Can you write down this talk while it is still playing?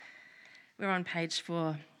We're on page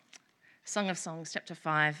 4, Song of Songs, chapter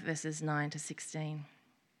 5, verses 9 to 16.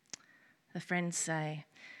 The friends say,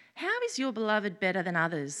 "How is your beloved better than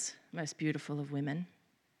others, most beautiful of women?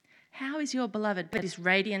 How is your beloved better? He is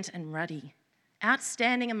radiant and ruddy,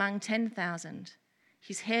 outstanding among 10,000.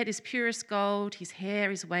 His head is purest gold, his hair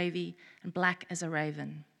is wavy and black as a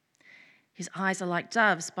raven. His eyes are like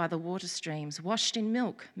doves by the water streams, washed in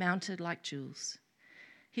milk, mounted like jewels.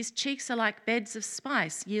 His cheeks are like beds of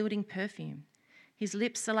spice, yielding perfume. His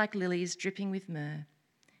lips are like lilies dripping with myrrh.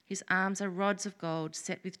 His arms are rods of gold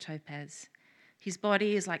set with topaz. His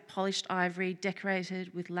body is like polished ivory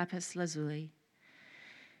decorated with lapis lazuli.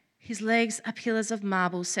 His legs are pillars of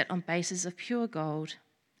marble set on bases of pure gold.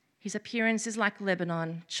 His appearance is like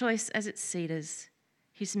Lebanon, choice as its cedars.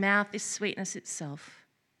 His mouth is sweetness itself.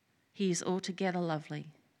 He is altogether lovely.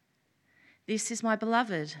 This is my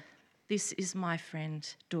beloved. This is my friend,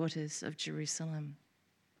 daughters of Jerusalem."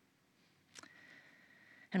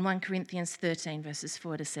 And 1 Corinthians 13, verses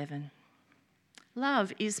 4 to 7.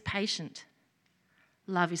 "Love is patient.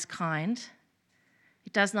 Love is kind.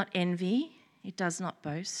 It does not envy. It does not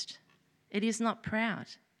boast. It is not proud.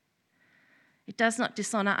 It does not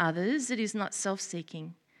dishonour others. It is not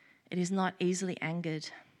self-seeking. It is not easily angered.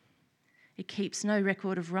 It keeps no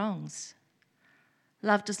record of wrongs.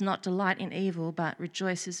 Love does not delight in evil, but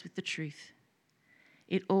rejoices with the truth.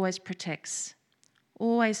 It always protects,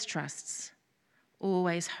 always trusts,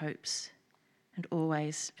 always hopes, and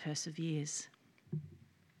always perseveres."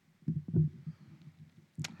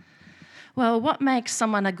 Well, what makes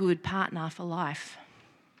someone a good partner for life?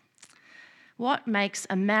 What makes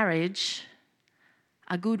a marriage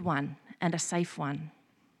a good one and a safe one?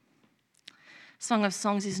 Song of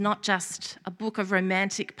Songs is not just a book of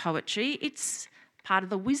romantic poetry, it's part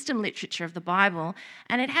of the wisdom literature of the Bible,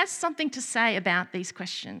 and it has something to say about these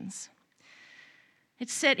questions.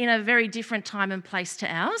 It's set in a very different time and place to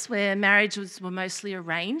ours, where marriages were mostly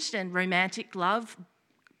arranged and romantic love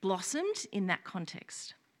blossomed in that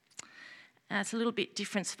context. It's a little bit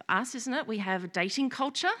different for us, isn't it? We have a dating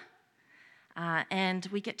culture, and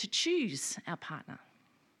we get to choose our partner.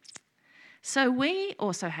 So we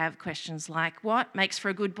also have questions like, what makes for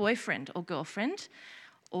a good boyfriend or girlfriend?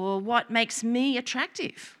 Or what makes me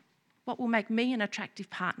attractive? What will make me an attractive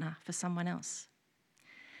partner for someone else?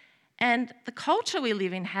 And the culture we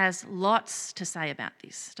live in has lots to say about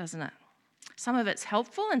this, doesn't it? Some of it's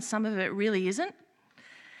helpful and some of it really isn't.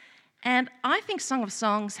 And I think Song of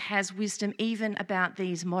Songs has wisdom even about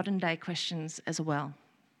these modern day questions as well.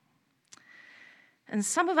 And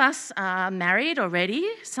some of us are married already,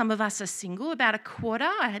 some of us are single. About a quarter,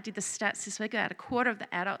 I did the stats this week, about a quarter of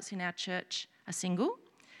the adults in our church are single.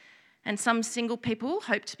 And some single people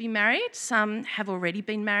hope to be married, some have already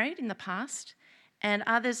been married in the past, and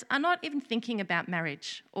others are not even thinking about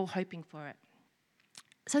marriage or hoping for it.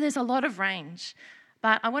 So there's a lot of range,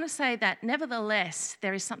 but I want to say that nevertheless,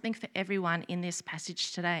 there is something for everyone in this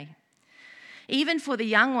passage today. Even for the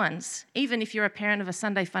young ones, even if you're a parent of a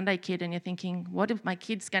Sunday Funday kid and you're thinking, what are my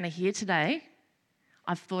kids going to hear today?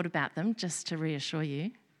 I've thought about them just to reassure you.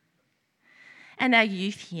 And our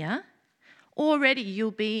youth here, already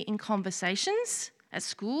you'll be in conversations at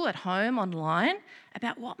school, at home, online,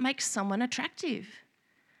 about what makes someone attractive.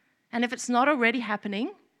 And if it's not already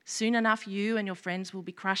happening, soon enough you and your friends will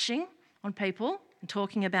be crushing on people and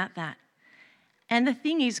talking about that. And the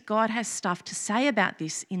thing is, God has stuff to say about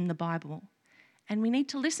this in the Bible. And we need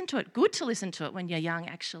to listen to it. Good to listen to it when you're young,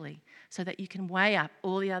 actually, so that you can weigh up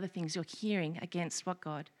all the other things you're hearing against what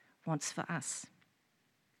God wants for us.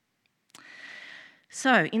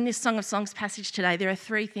 So, in this Song of Songs passage today, there are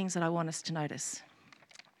 3 things that I want us to notice.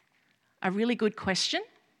 A really good question,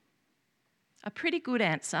 a pretty good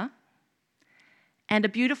answer, and a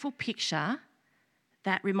beautiful picture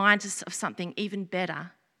that reminds us of something even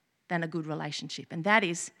better than a good relationship, and that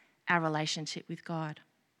is our relationship with God.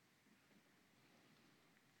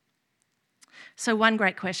 So, one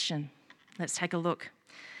great question. Let's take a look.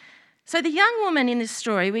 So, the young woman in this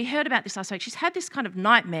story, we heard about this last week, she's had this kind of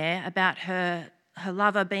nightmare about her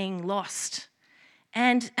lover being lost.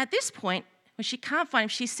 And at this point, when she can't find him,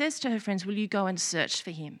 she says to her friends, "Will you go and search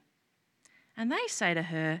for him?" And they say to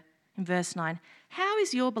her in verse 9, "How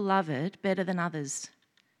is your beloved better than others,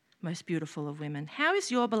 most beautiful of women? How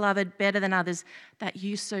is your beloved better than others that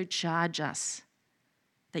you so charge us,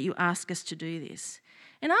 that you ask us to do this?"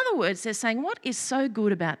 In other words, they're saying, what is so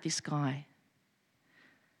good about this guy?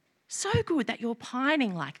 So good that you're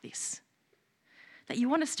pining like this, that you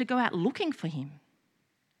want us to go out looking for him.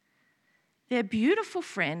 Their beautiful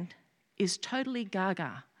friend is totally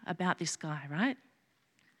gaga about this guy, right?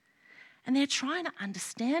 And they're trying to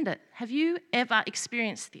understand it. Have you ever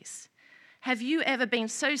experienced this? Have you ever been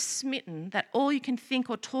so smitten that all you can think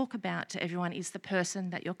or talk about to everyone is the person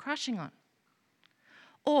that you're crushing on?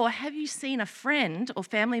 Or have you seen a friend or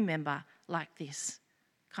family member like this,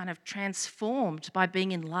 kind of transformed by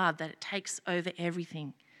being in love, that it takes over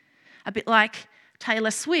everything? A bit like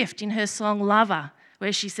Taylor Swift in her song Lover,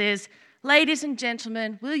 where she says, "Ladies and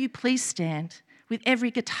gentlemen, will you please stand? With every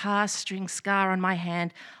guitar string scar on my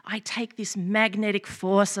hand, I take this magnetic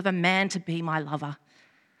force of a man to be my lover.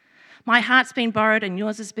 My heart's been borrowed and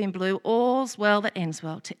yours has been blue. All's well that ends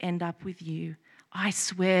well to end up with you. I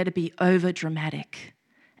swear to be over-dramatic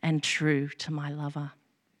and true to my lover."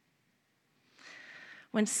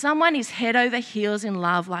 When someone is head over heels in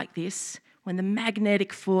love like this, when the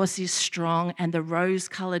magnetic force is strong and the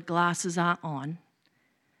rose-coloured glasses are on,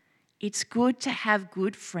 it's good to have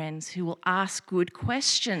good friends who will ask good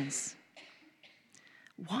questions.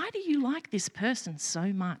 Why do you like this person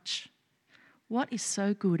so much? What is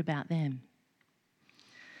so good about them?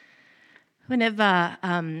 Whenever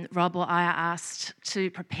Rob or I are asked to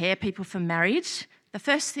prepare people for marriage, the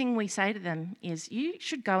first thing we say to them is, you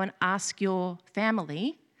should go and ask your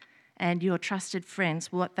family and your trusted friends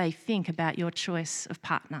what they think about your choice of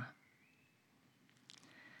partner.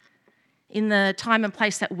 In the time and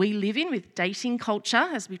place that we live in with dating culture,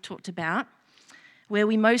 as we've talked about, where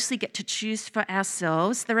we mostly get to choose for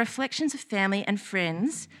ourselves, the reflections of family and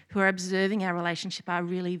friends who are observing our relationship are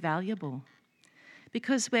really valuable,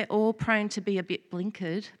 because we're all prone to be a bit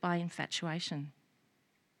blinkered by infatuation.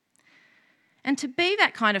 And to be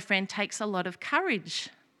that kind of friend takes a lot of courage.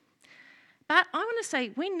 But I want to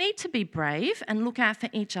say we need to be brave and look out for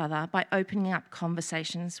each other by opening up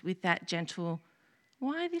conversations with that gentle,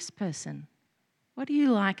 "Why this person? What do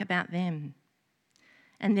you like about them?"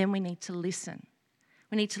 And then we need to listen.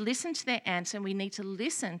 We need to listen to their answer, and we need to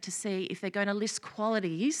listen to see if they're going to list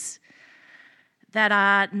qualities that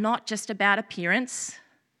are not just about appearance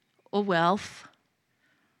or wealth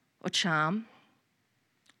or charm.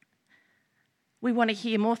 We want to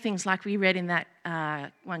hear more things like we read in that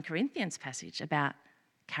 1 Corinthians passage about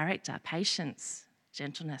character, patience,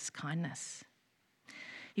 gentleness, kindness.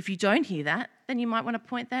 If you don't hear that, then you might want to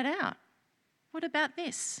point that out. What about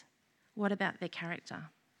this? What about their character?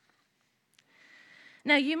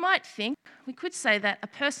 Now, you might think, we could say that a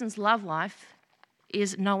person's love life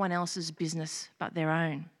is no one else's business but their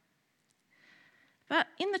own. But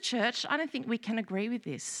in the church, I don't think we can agree with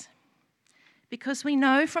this, because we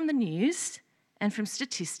know from the news and from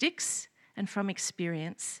statistics and from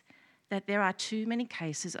experience that there are too many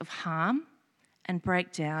cases of harm and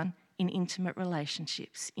breakdown in intimate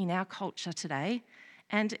relationships in our culture today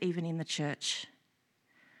and even in the church.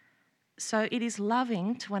 So it is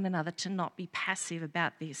loving to one another to not be passive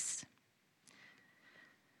about this.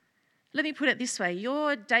 Let me put it this way: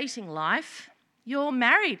 your dating life, your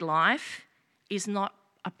married life, is not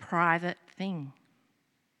a private thing.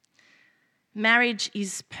 Marriage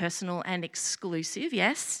is personal and exclusive,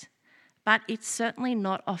 yes, but it's certainly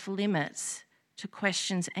not off limits to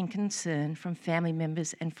questions and concern from family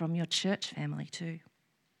members and from your church family too.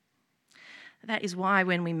 That is why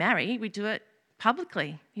when we marry, we do it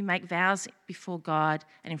publicly. We make vows before God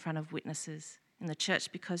and in front of witnesses in the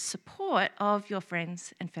church, because support of your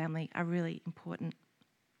friends and family are really important.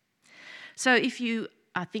 So if you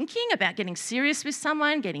are thinking about getting serious with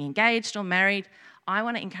someone, getting engaged or married, I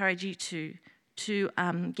want to encourage you to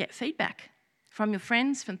get feedback from your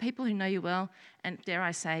friends, from people who know you well, and dare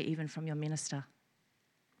I say, even from your minister.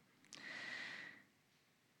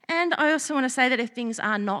 And I also want to say that if things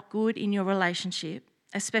are not good in your relationship,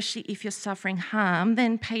 especially if you're suffering harm,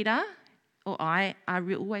 then Peter or I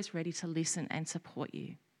are always ready to listen and support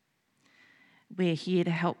you. We're here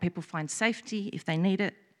to help people find safety if they need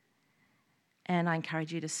it, and I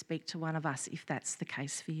encourage you to speak to one of us if that's the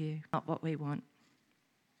case for you, not what we want.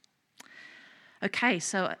 Okay,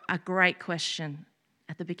 so a great question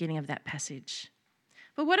at the beginning of that passage.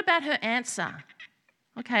 But what about her answer?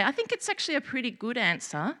 Okay, I think it's actually a pretty good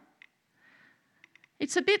answer.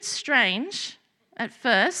 It's a bit strange at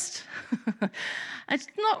first. It's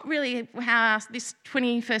not really how this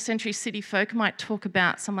 21st century city folk might talk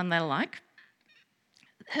about someone they like.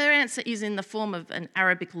 Her answer is in the form of an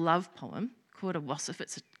Arabic love poem called a wasf.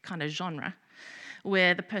 It's a kind of genre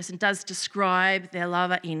where the person does describe their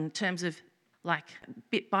lover in terms of like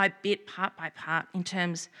bit by bit, part by part, in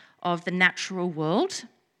terms of the natural world,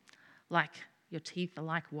 like your teeth are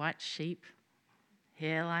like white sheep,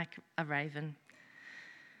 hair like a raven.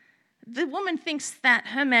 The woman thinks that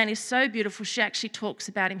her man is so beautiful, she actually talks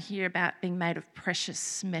about him here about being made of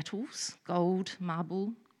precious metals, gold,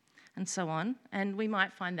 marble, and so on, and we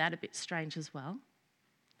might find that a bit strange as well.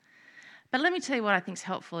 But let me tell you what I think is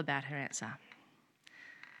helpful about her answer.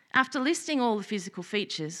 After listing all the physical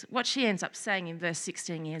features, what she ends up saying in verse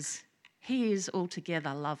 16 is, he is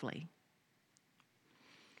altogether lovely.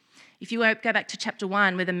 If you go back to chapter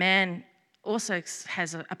 1, where the man also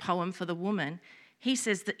has a poem for the woman, he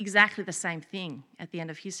says exactly the same thing at the end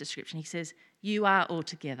of his description. He says, you are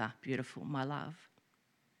altogether beautiful, my love.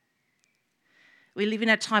 We live in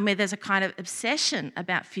a time where there's a kind of obsession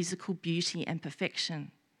about physical beauty and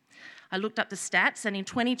perfection. I looked up the stats, and in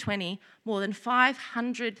 2020, more than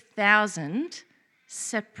 500,000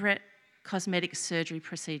 separate cosmetic surgery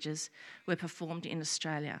procedures were performed in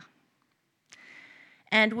Australia.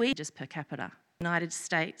 And we just per capita, United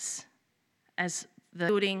States, as the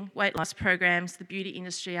building weight loss programs, the beauty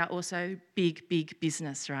industry are also big, big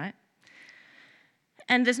business, right?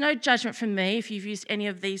 And there's no judgment from me if you've used any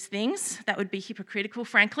of these things. That would be hypocritical,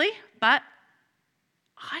 frankly. But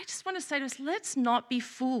I just want to say to us, let's not be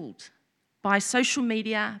fooled by social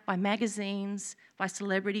media, by magazines, by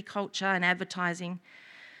celebrity culture and advertising.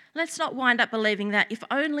 Let's not wind up believing that if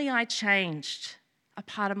only I changed a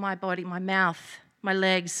part of my body, my mouth, my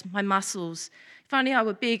legs, my muscles, if only I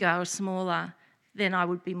were bigger or smaller, then I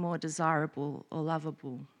would be more desirable or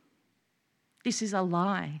lovable. This is a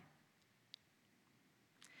lie.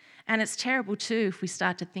 And it's terrible too if we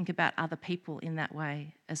start to think about other people in that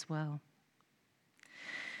way as well.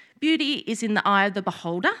 Beauty is in the eye of the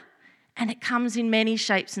beholder, and it comes in many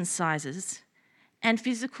shapes and sizes, and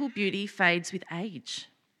physical beauty fades with age.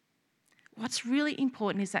 What's really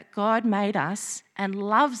important is that God made us and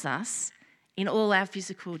loves us in all our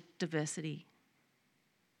physical diversity.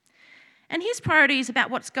 And his priority is about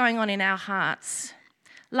what's going on in our hearts.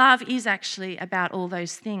 Love is actually about all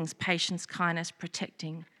those things: patience, kindness,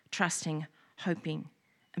 protecting, trusting, hoping,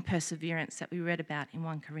 and perseverance that we read about in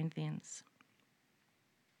 1 Corinthians.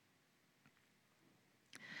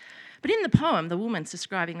 But in the poem, the woman's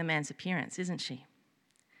describing the man's appearance, isn't she?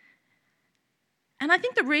 And I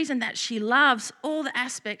think the reason that she loves all the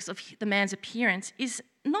aspects of the man's appearance is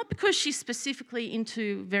not because she's specifically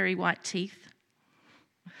into very white teeth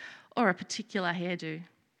or a particular hairdo,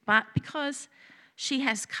 but because she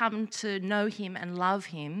has come to know him and love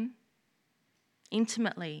him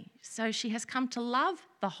intimately. So she has come to love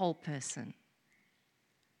the whole person,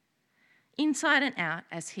 inside and out,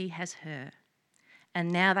 as he has her. And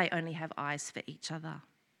now they only have eyes for each other.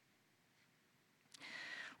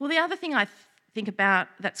 Well, the other thing I think about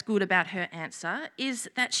that's good about her answer is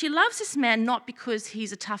that she loves this man not because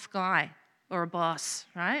he's a tough guy or a boss,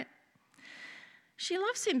 right? She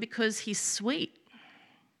loves him because he's sweet.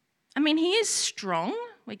 I mean, he is strong.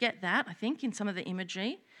 We get that, I think, in some of the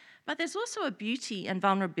imagery. But there's also a beauty and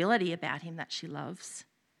vulnerability about him that she loves.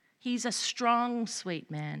 He's a strong, sweet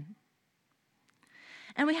man.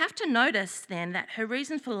 And we have to notice then that her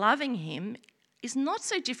reason for loving him is not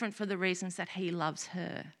so different for the reasons that he loves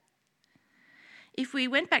her. If we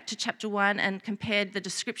went back to chapter 1 and compared the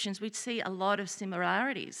descriptions, we'd see a lot of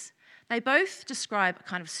similarities. They both describe a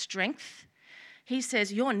kind of strength. He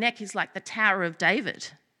says, your neck is like the Tower of David,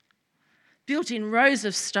 built in rows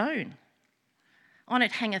of stone. On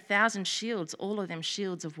it hang 1,000 shields, all of them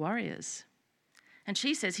shields of warriors. And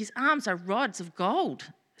she says, his arms are rods of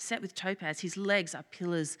gold, set with topaz. His legs are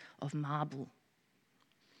pillars of marble.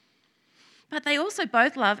 But they also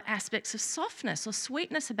both love aspects of softness or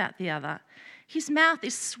sweetness about the other. His mouth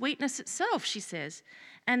is sweetness itself, she says.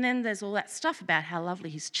 And then there's all that stuff about how lovely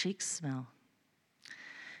his cheeks smell.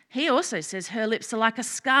 He also says her lips are like a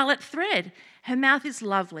scarlet thread. Her mouth is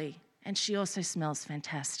lovely, and she also smells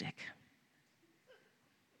fantastic.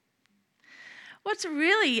 What's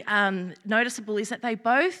really noticeable is that they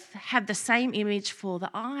both have the same image for the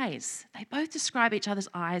eyes. They both describe each other's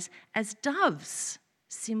eyes as doves,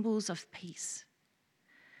 symbols of peace.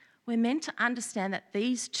 We're meant to understand that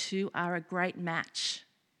these two are a great match.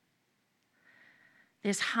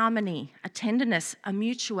 There's harmony, a tenderness, a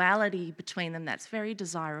mutuality between them that's very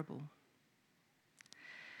desirable.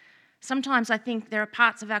 Sometimes I think there are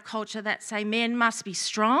parts of our culture that say men must be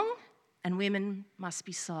strong and women must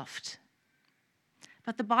be soft.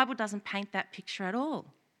 But the Bible doesn't paint that picture at all.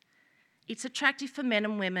 It's attractive for men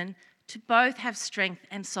and women to both have strength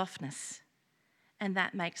and softness, and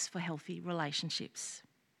that makes for healthy relationships.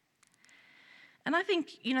 And I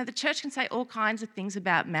think, the church can say all kinds of things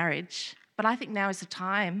about marriage, but I think now is the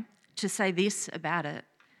time to say this about it,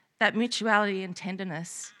 that mutuality and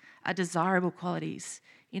tenderness are desirable qualities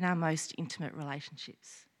in our most intimate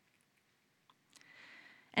relationships.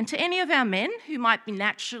 And to any of our men who might be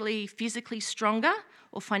naturally physically stronger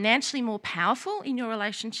or financially more powerful in your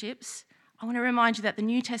relationships, I want to remind you that the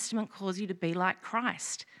New Testament calls you to be like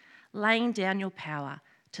Christ, laying down your power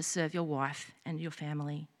to serve your wife and your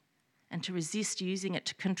family, and to resist using it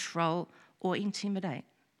to control or intimidate.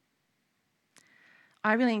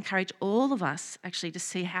 I really encourage all of us actually to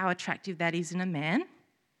see how attractive that is in a man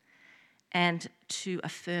and to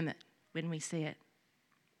affirm it when we see it.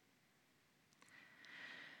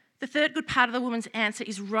 The third good part of the woman's answer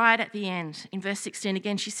is right at the end. In verse 16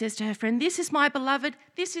 again, she says to her friend, "This is my beloved,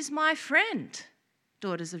 this is my friend,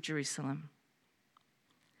 daughters of Jerusalem."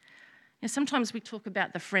 Now, sometimes we talk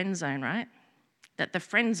about the friend zone, right? That the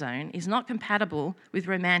friend zone is not compatible with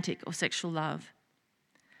romantic or sexual love.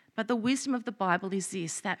 But the wisdom of the Bible is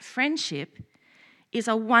this, that friendship is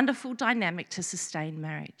a wonderful dynamic to sustain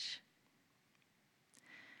marriage.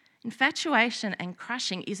 Infatuation and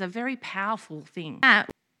crushing is a very powerful thing,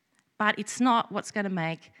 but it's not what's going to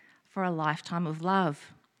make for a lifetime of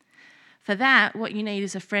love. For that, what you need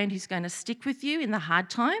is a friend who's going to stick with you in the hard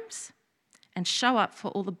times and show up for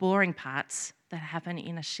all the boring parts that happen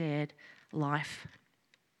in a shared life.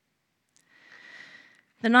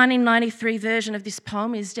 The 1993 version of this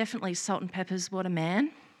poem is definitely Salt and Pepper's What a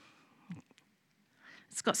Man.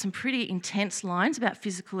 It's got some pretty intense lines about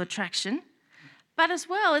physical attraction, but as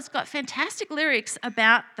well, it's got fantastic lyrics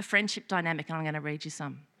about the friendship dynamic, and I'm going to read you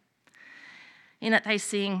some. In it, they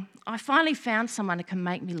sing, "I finally found someone who can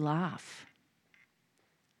make me laugh."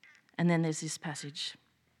 And then there's this passage.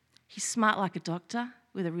 "He's smart like a doctor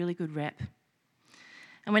with a really good rep.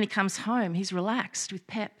 And when he comes home, he's relaxed with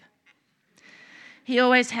pep. He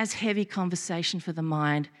always has heavy conversation for the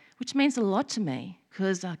mind, which means a lot to me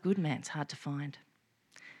because a good man's hard to find.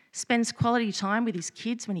 Spends quality time with his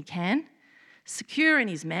kids when he can, secure in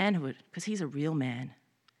his manhood because he's a real man.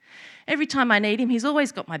 Every time I need him, he's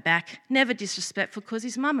always got my back, never disrespectful because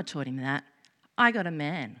his mama taught him that. I got a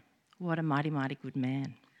man. What a mighty, mighty good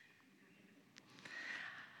man."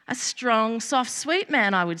 A strong, soft, sweet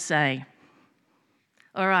man, I would say.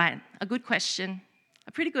 All right, a good question,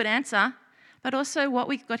 a pretty good answer, but also what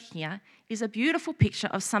we've got here is a beautiful picture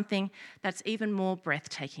of something that's even more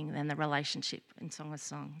breathtaking than the relationship in Song of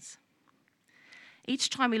Songs. Each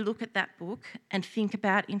time we look at that book and think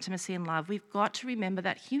about intimacy and love, we've got to remember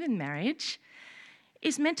that human marriage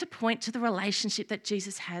is meant to point to the relationship that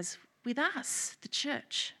Jesus has with us, the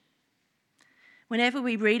church. Whenever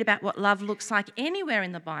we read about what love looks like anywhere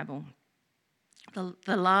in the Bible,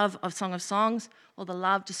 the love of Song of Songs or the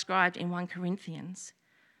love described in 1 Corinthians,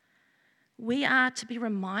 we are to be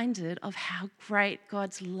reminded of how great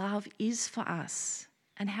God's love is for us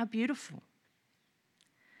and how beautiful.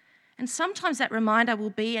 And sometimes that reminder will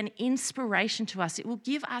be an inspiration to us. It will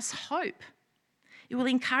give us hope. It will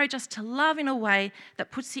encourage us to love in a way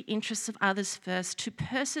that puts the interests of others first, to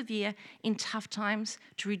persevere in tough times,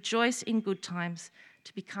 to rejoice in good times,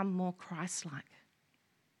 to become more Christ-like.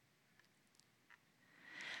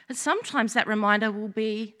 And sometimes that reminder will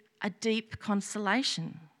be a deep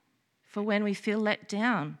consolation for when we feel let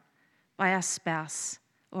down by our spouse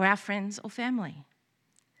or our friends or family.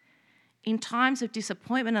 In times of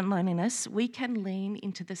disappointment and loneliness, we can lean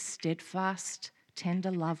into the steadfast,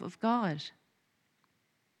 tender love of God.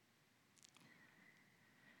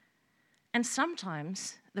 And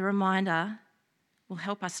sometimes the reminder will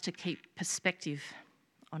help us to keep perspective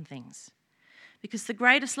on things. Because the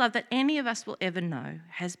greatest love that any of us will ever know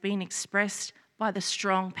has been expressed by the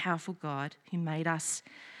strong, powerful God who made us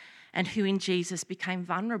and who in Jesus became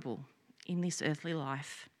vulnerable in this earthly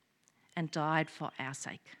life and died for our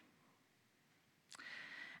sake.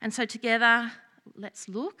 And so together, let's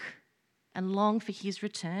look and long for his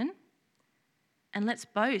return, and let's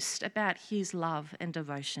boast about his love and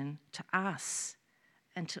devotion to us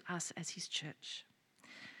and to us as his church.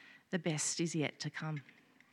 The best is yet to come.